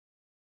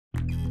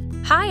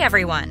Hi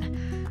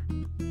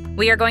everyone!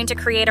 We are going to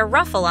create a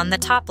ruffle on the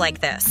top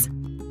like this.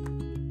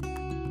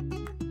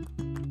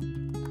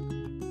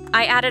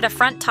 I added a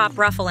front top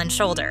ruffle and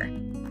shoulder.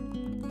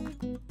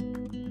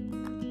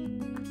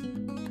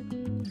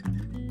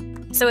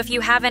 So if you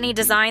have any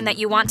design that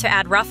you want to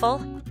add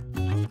ruffle,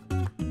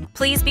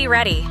 please be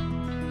ready.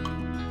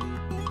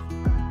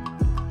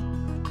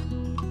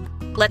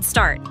 Let's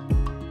start.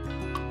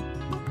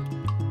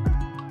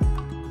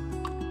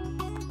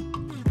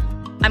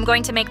 I'm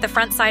going to make the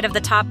front side of the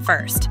top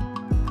first.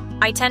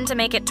 I tend to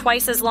make it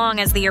twice as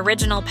long as the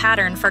original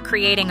pattern for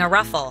creating a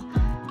ruffle,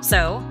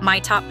 so my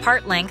top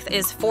part length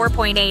is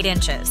 4.8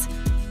 inches.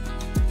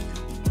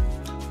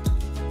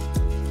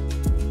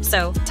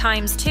 So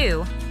times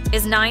 2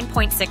 is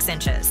 9.6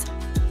 inches.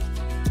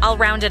 I'll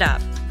round it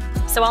up,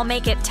 so I'll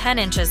make it 10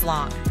 inches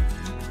long.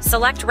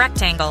 Select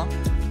Rectangle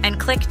and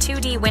click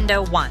 2D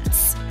window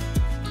once.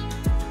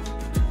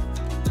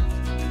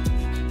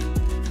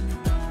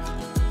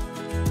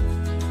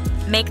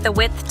 Make the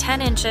width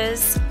 10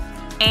 inches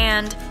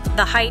and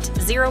the height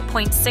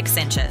 0.6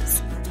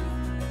 inches.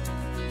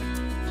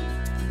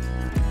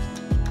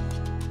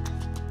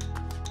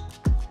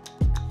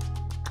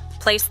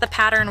 Place the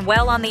pattern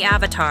well on the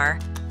avatar.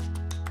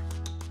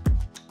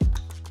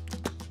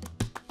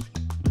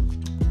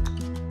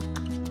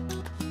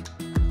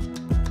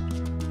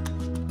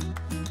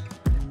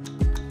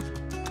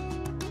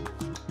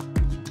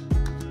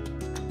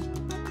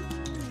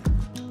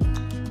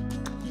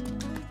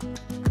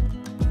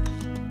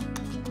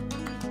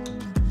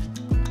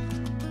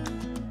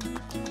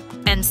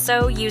 And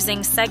sew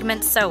using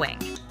segment sewing.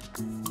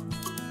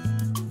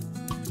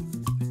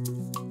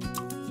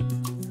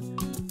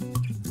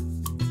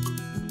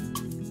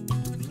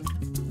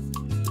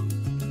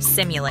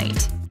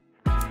 Simulate.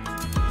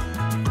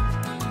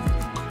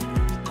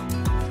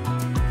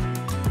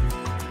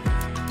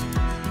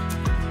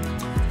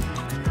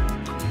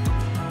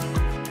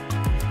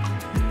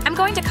 I'm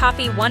going to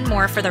copy one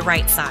more for the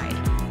right side.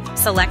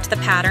 Select the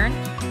pattern,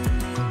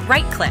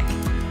 right-click,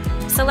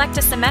 select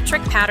a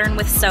symmetric pattern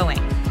with sewing.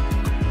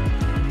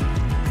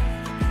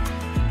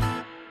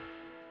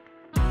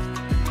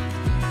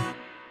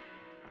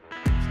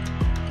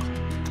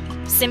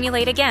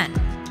 Simulate again.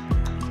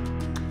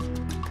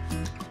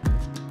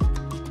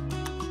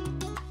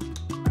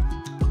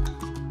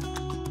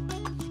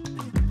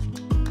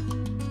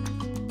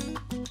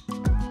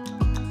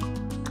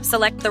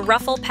 Select the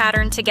ruffle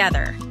pattern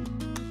together.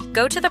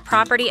 Go to the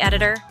property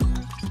editor,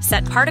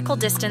 set particle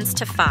distance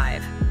to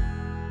 5.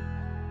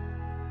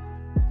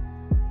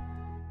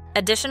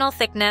 Additional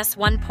thickness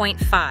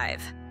 1.5.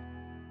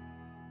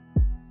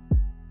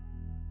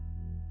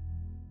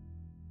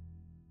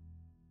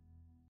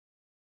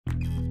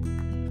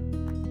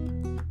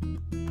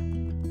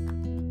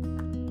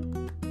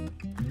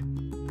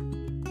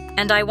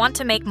 And I want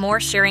to make more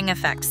shearing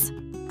effects.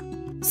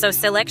 So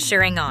select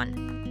Shearing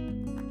On.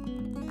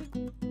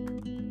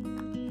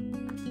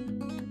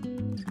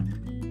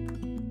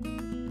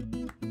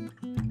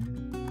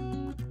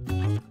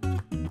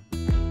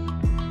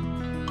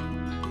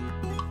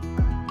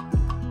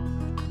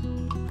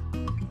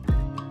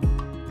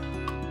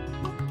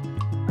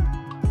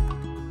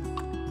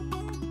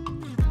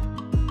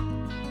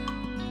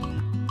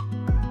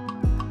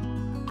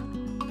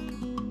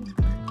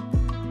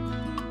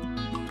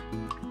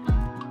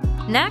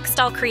 Next,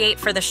 I'll create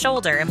for the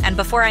shoulder, and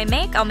before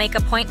I'll make a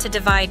point to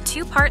divide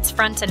 2 parts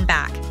front and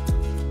back.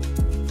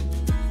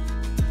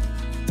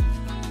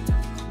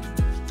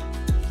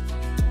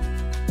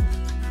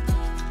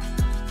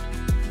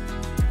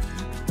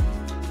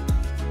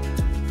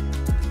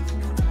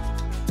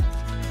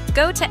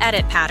 Go to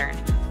Edit Pattern,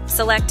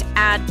 select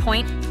Add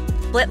Point,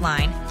 Split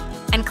Line,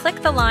 and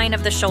click the line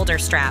of the shoulder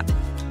strap.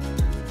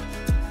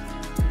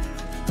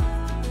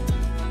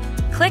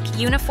 Click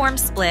Uniform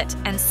Split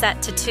and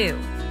set to 2.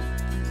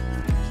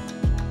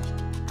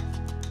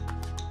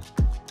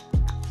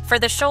 For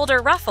the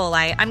shoulder ruffle,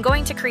 I'm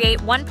going to create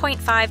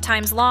 1.5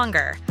 times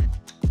longer.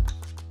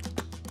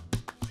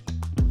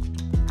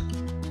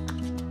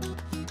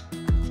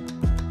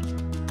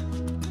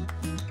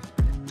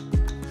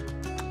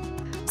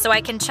 So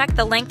I can check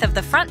the length of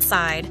the front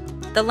side.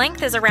 The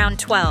length is around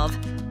 12.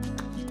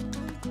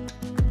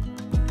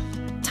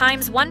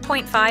 Times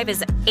 1.5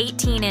 is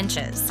 18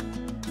 inches.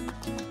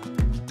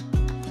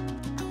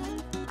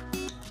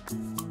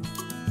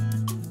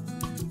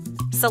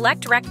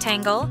 Select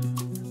Rectangle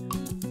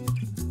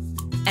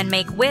and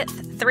make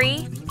width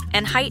 3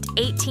 and height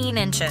 18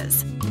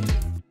 inches.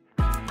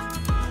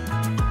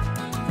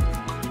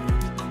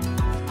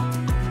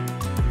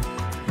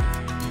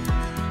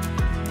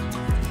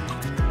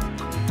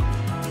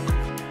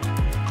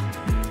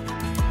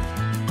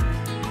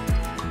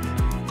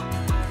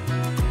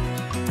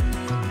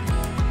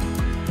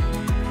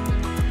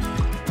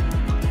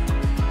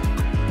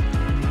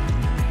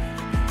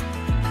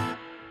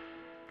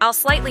 I'll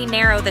slightly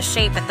narrow the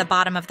shape at the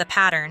bottom of the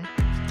pattern.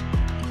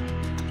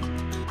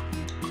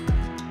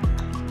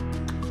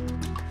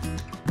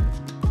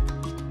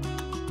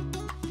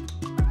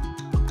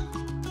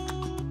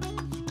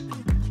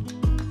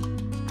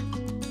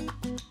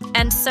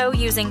 and sew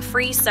using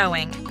free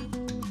sewing.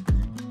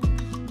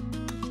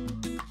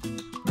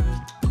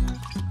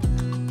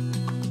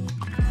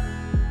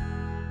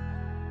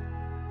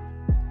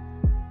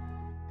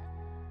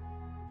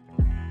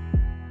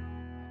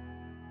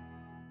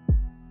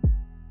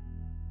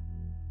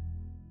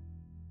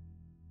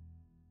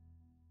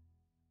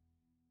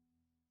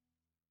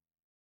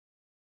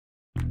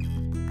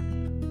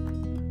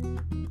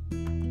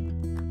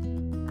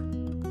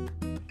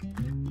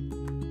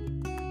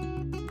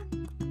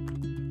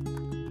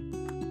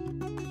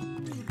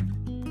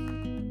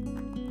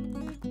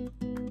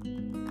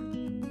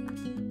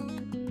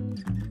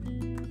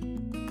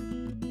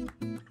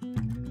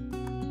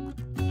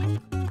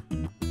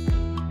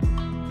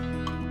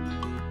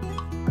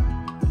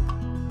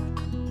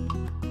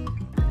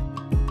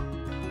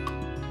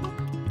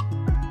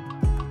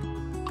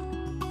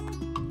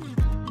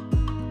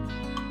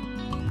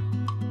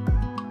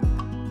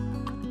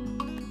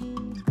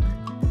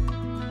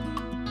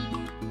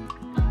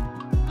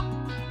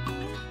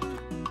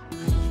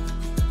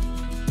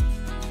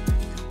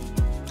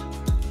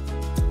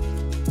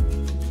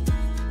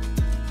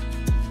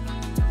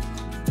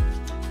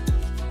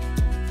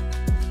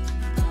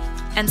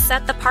 And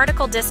set the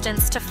particle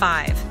distance to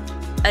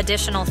 5.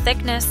 Additional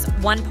thickness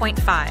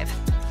 1.5.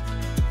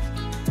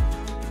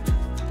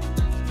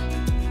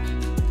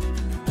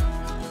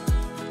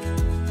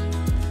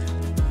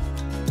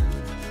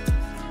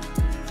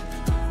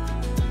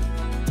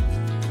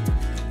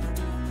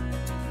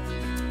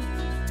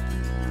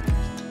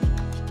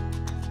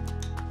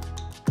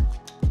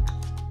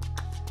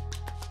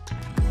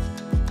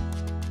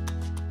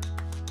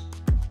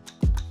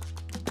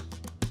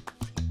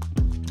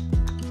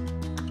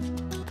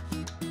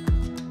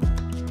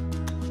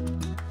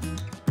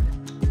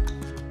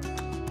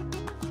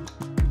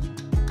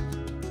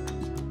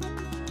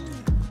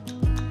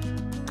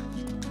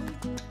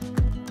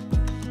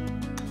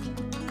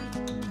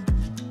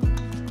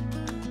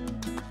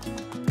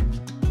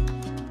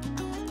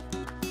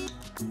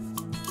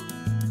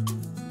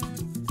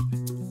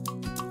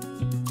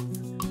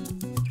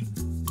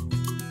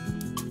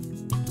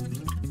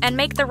 And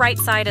make the right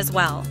side as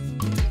well.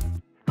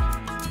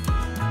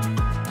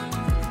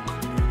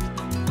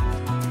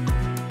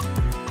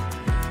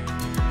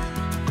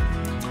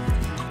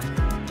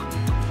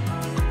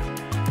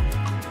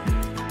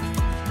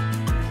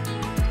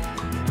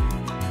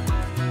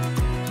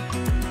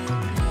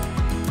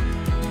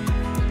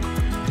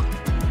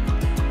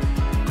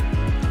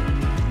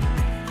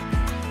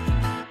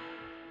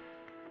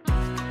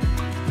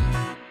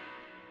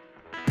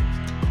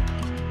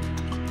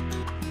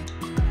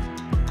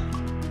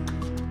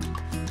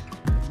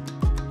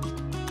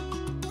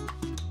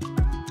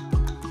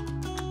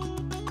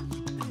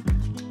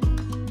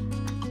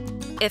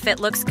 If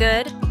it looks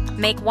good,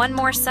 make one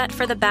more set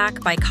for the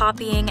back by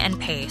copying and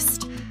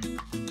paste.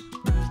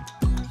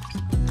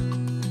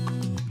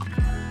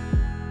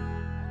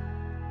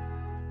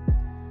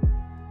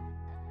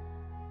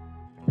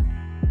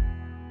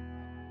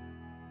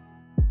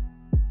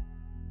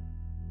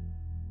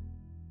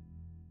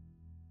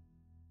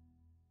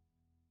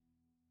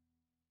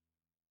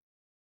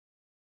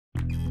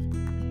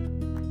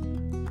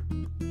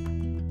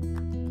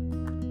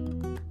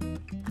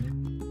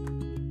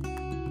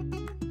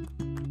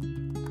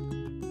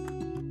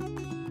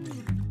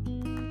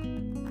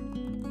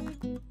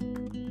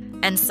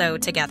 And sew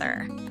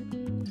together.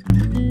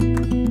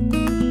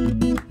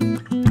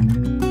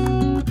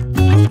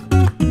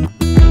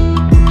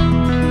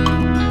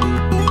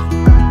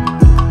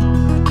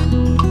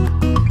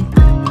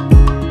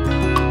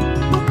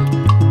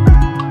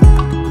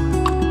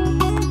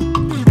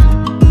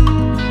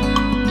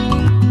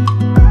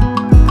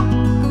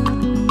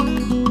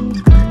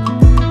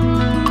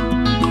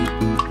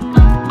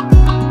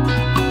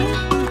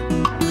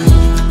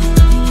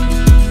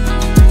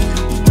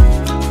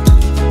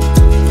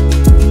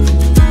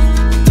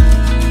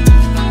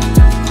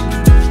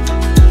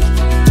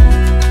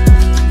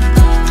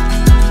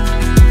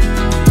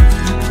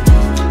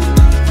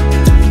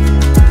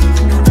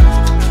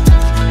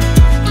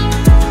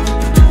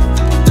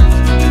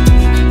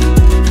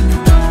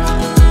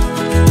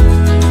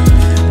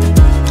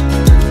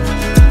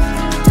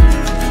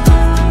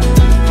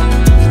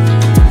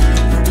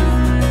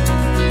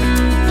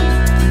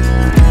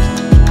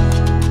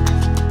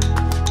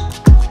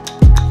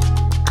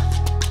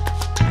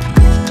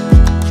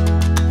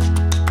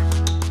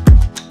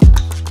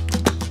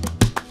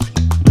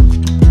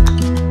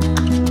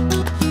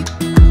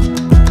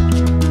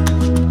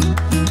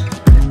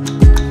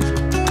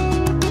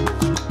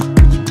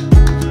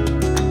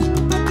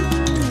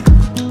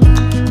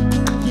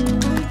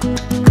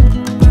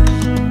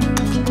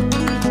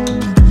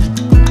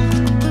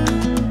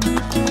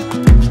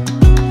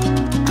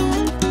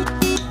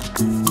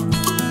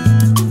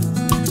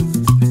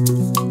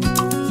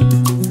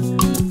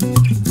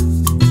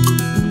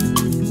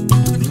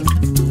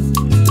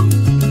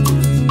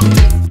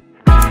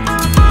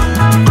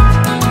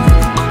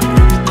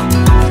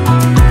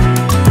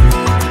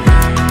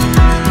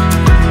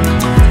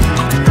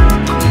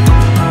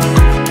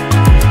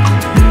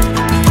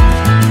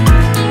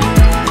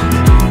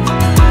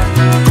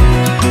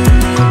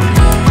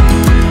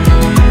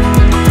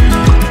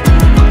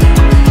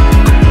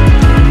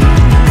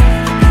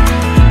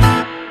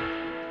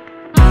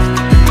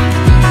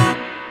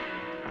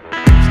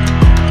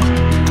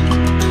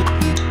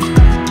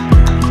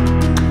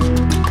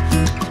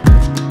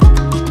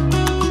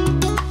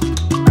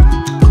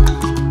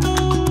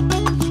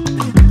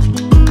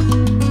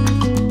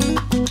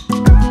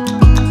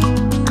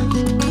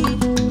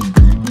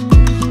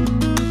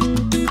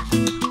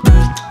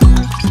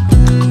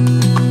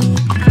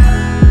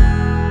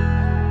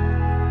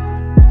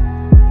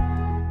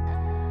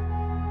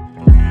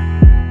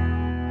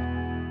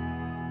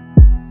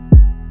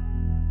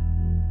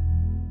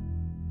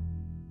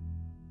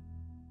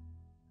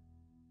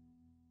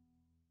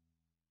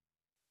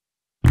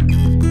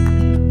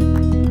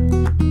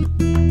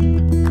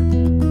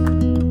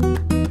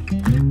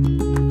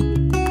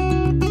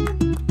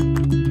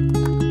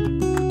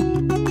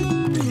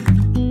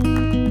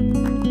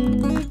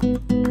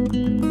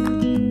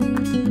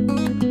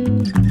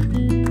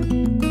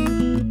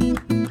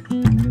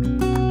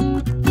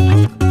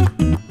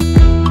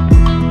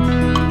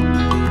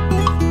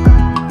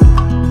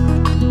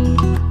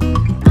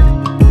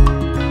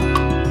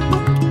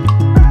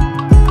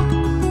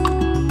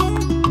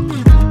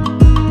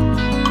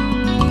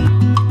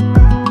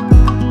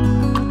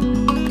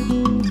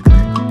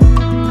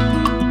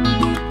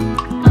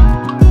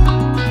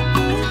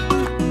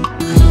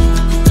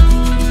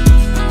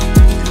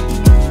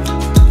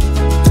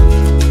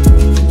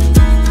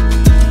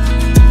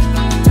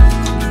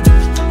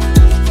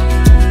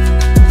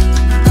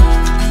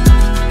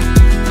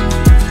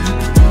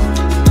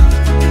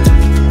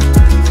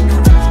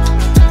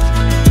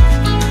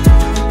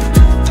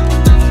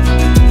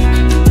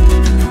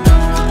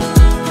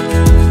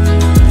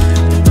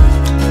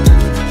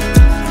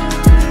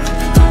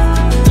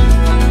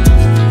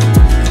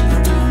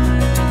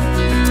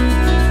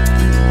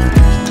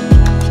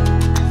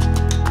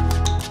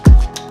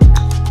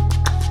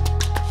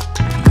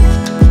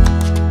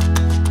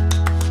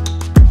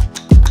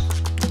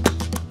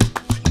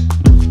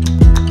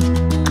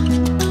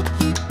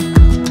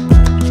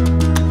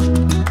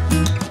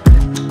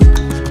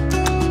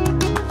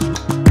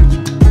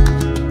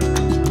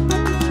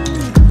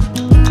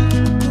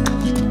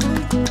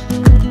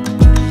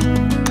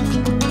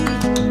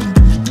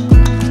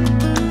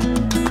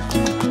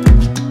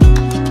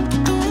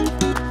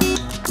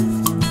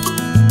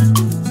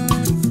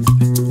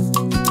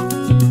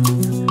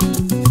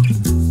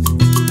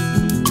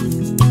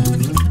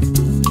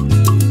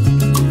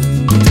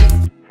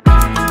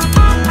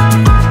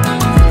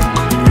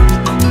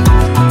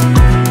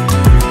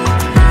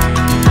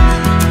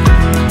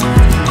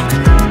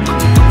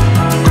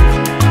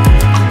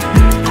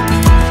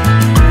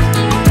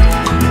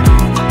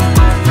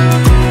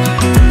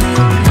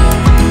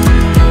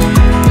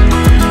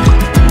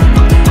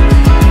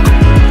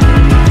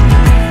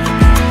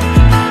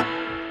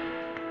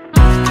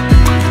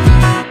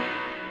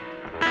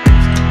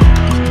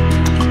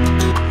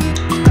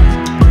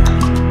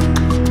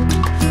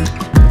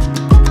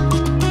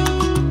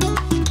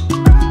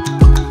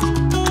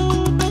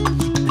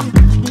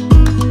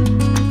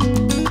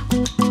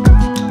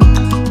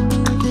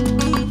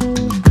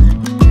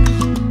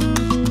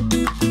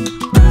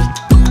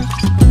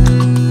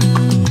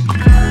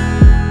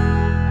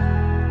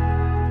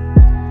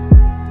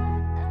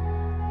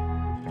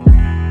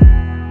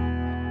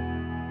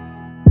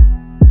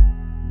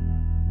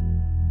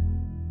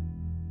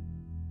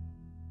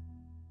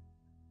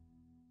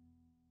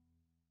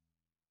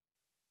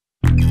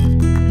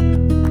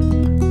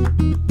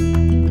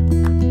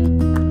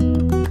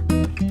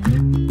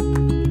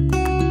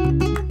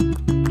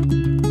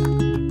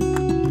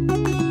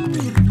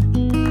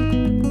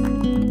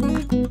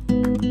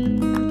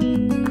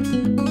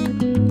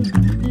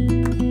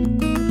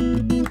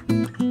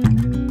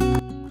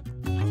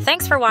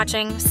 Thanks for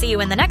watching. See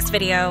you in the next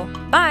video.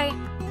 Bye!